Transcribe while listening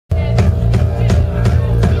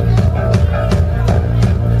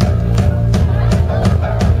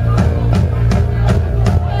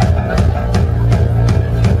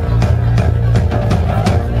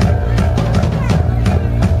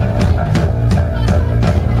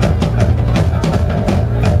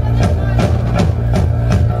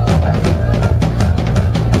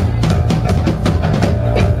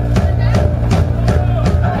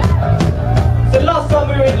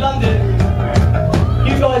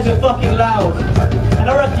fucking loud. And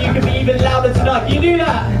I reckon you can be even louder tonight. Can you do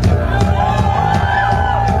that?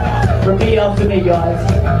 Repeat after me, guys.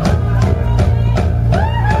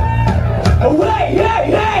 Oh, hey,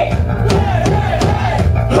 hey, hey!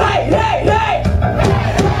 Hey, hey, hey!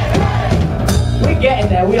 We're getting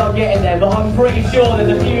there, we are getting there, but I'm pretty sure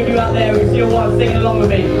there's a few of you out there who still want to sing along with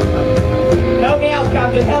me. Help me out,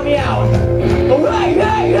 Camden, help me out. Oh, hey,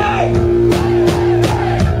 hey, hey!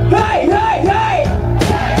 Hey, hey, hey!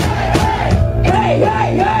 Hey,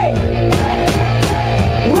 hey, hey!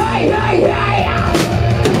 Hey, hey, hey!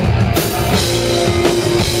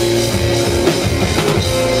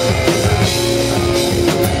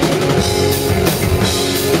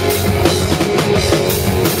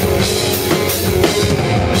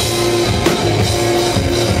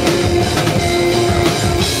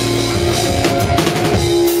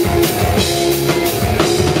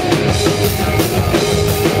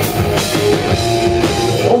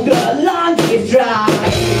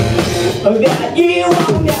 Oh, that you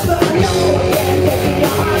will never know again. Taking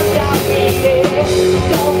your heart out beating,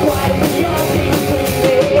 don't quite be your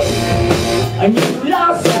secret, and you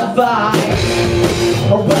lost the fight.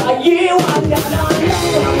 Oh, but you are not